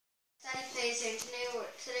saying today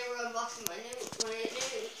we're unboxing my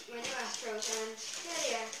new Astros, and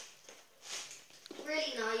yeah,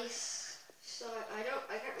 really nice. So I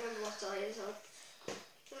can't remember what size, so it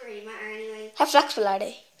doesn't really matter anyway. How flexible are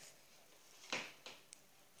they?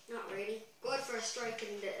 Not really. Good for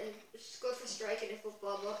striking the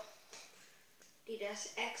football, but Adidas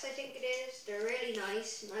X I think it is. They're really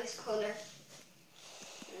nice colour,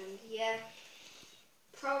 and yeah,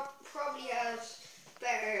 probably has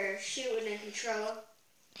better shooting and control.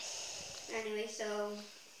 Anyway, so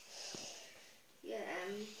yeah,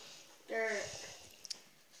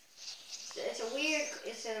 it's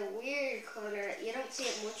a weird colour. You don't see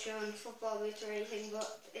it much on football boots or anything,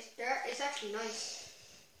 but it's actually nice.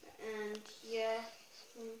 And yeah,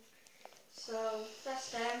 so that's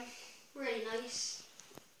them. Really nice.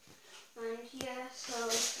 And yeah, so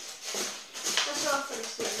that's all for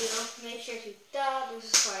this video. Make sure to dab and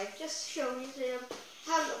subscribe. Just showing you them.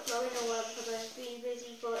 Haven't uploaded in a while because I've been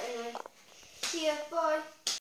busy, but anyway, see ya, bye.